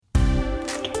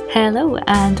Hello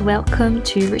and welcome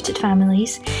to Rooted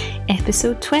Families,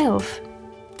 episode 12.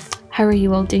 How are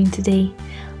you all doing today?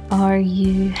 Are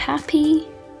you happy?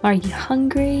 Are you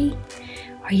hungry?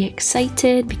 Are you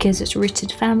excited because it's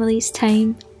Rooted Families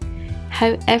time?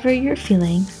 However you're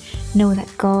feeling, know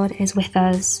that God is with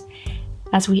us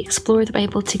as we explore the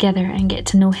Bible together and get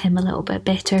to know Him a little bit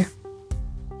better.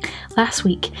 Last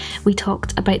week, we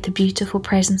talked about the beautiful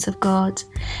presence of God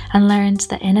and learned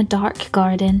that in a dark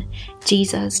garden,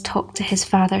 Jesus talked to his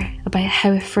Father about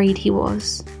how afraid he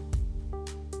was.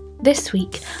 This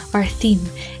week, our theme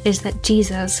is that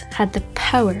Jesus had the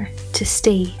power to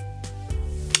stay.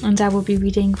 And I will be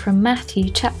reading from Matthew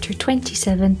chapter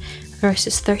 27,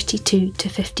 verses 32 to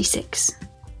 56.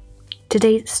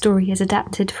 Today's story is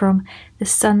adapted from The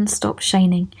Sun Stopped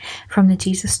Shining from the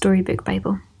Jesus Storybook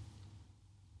Bible.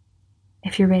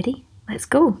 If you're ready, let's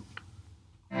go.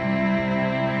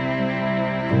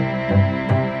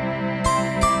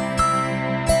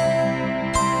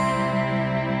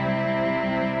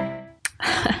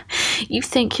 You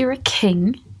think you're a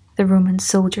king? The Roman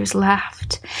soldiers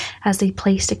laughed as they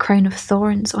placed a crown of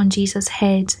thorns on Jesus'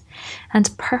 head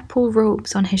and purple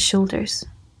robes on his shoulders.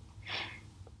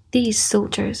 These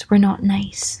soldiers were not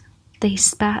nice. They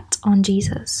spat on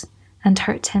Jesus and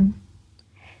hurt him.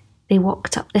 They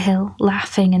walked up the hill,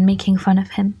 laughing and making fun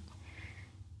of him.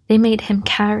 They made him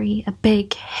carry a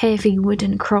big, heavy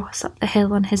wooden cross up the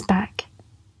hill on his back.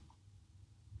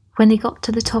 When they got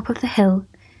to the top of the hill,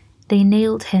 they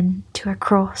nailed him to a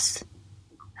cross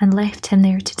and left him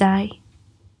there to die.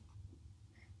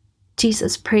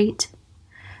 Jesus prayed,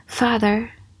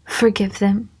 "Father, forgive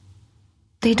them.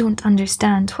 They don't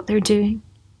understand what they're doing."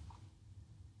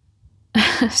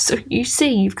 So you say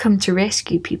you've come to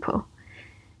rescue people.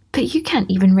 "But you can't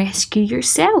even rescue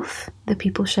yourself," the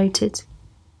people shouted.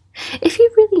 "If you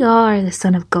really are the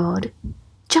Son of God,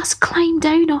 just climb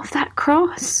down off that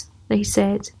cross," they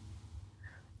said.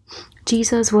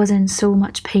 Jesus was in so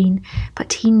much pain,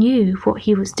 but he knew what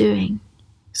he was doing,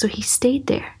 so he stayed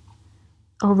there,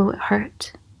 although it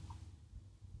hurt.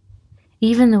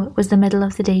 Even though it was the middle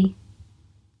of the day,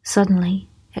 suddenly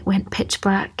it went pitch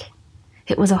black.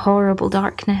 It was a horrible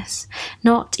darkness.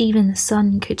 Not even the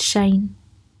sun could shine.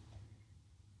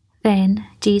 Then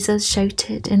Jesus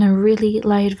shouted in a really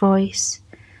loud voice,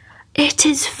 "It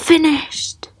is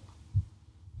finished!"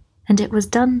 And it was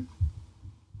done.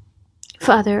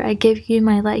 "Father, I give you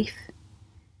my life."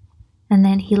 And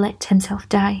then he let himself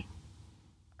die.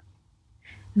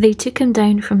 They took him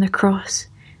down from the cross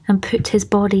and put his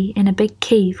body in a big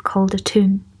cave called a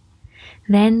tomb.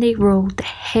 Then they rolled the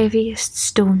heaviest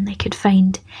stone they could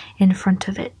find in front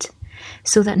of it,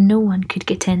 so that no one could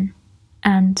get in,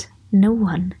 and no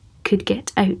one could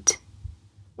get out.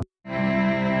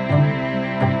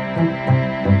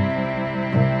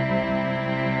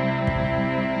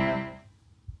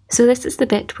 So this is the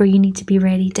bit where you need to be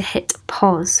ready to hit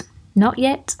pause. Not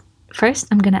yet. First,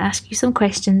 I'm going to ask you some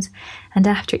questions, and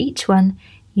after each one,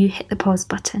 you hit the pause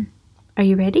button. Are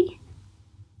you ready?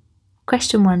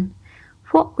 Question 1.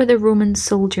 What were the Roman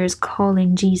soldiers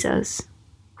calling Jesus?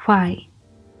 Why?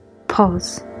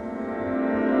 Pause.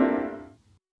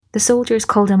 The soldiers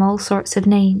called him all sorts of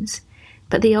names,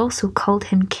 but they also called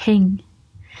him king.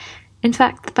 In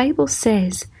fact, the Bible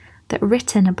says that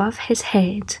written above his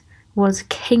head was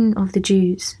King of the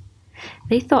Jews.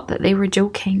 They thought that they were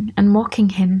joking and mocking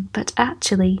him, but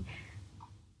actually,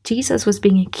 Jesus was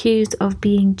being accused of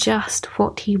being just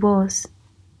what he was,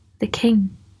 the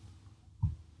king.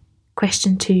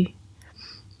 Question 2.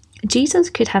 Jesus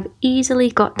could have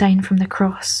easily got down from the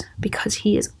cross because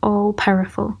he is all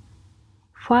powerful.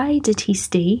 Why did he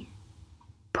stay?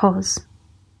 Pause.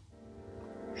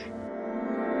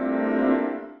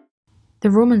 The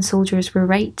Roman soldiers were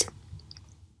right.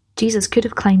 Jesus could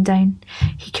have climbed down.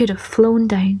 He could have flown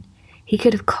down. He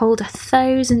could have called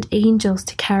 1,000 angels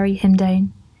to carry him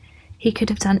down. He could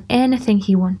have done anything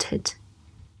he wanted.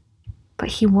 But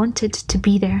he wanted to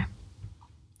be there.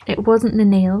 It wasn't the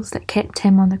nails that kept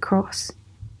him on the cross.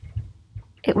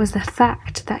 It was the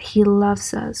fact that he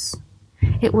loves us.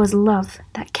 It was love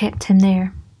that kept him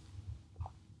there.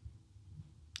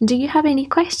 Do you have any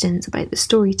questions about the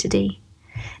story today?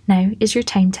 Now is your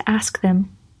time to ask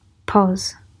them.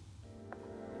 Pause.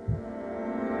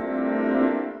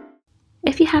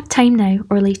 If you have time now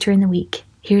or later in the week,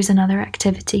 here's another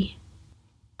activity.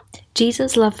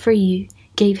 Jesus' love for you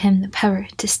gave him the power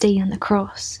to stay on the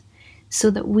cross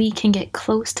so that we can get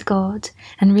close to God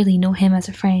and really know him as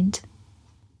a friend.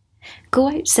 Go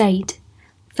outside.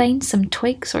 Find some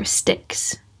twigs or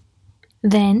sticks.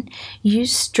 Then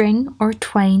use string or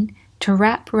twine to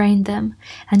wrap round them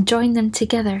and join them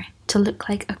together to look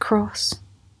like a cross.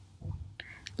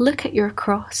 Look at your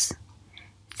cross.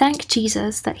 Thank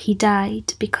Jesus that he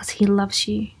died because he loves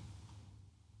you.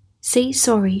 Say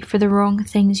sorry for the wrong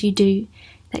things you do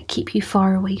that keep you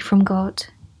far away from God.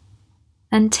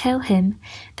 And tell him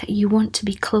that you want to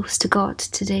be close to God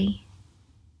today.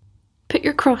 Put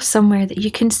your cross somewhere that you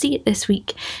can see it this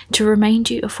week to remind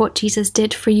you of what Jesus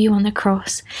did for you on the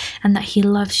cross and that he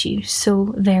loves you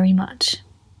so very much.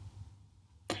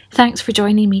 Thanks for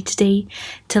joining me today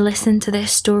to listen to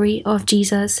this story of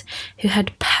Jesus who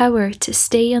had power to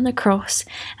stay on the cross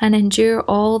and endure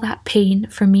all that pain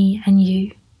for me and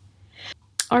you.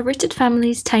 Our Rooted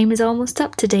Family's time is almost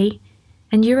up today,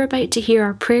 and you're about to hear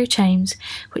our prayer chimes,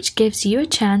 which gives you a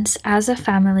chance as a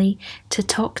family to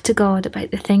talk to God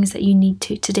about the things that you need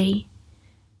to today.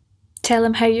 Tell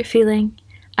him how you're feeling,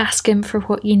 ask him for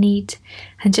what you need,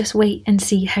 and just wait and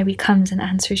see how he comes and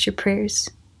answers your prayers.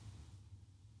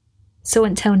 So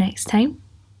until next time,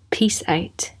 peace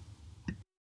out.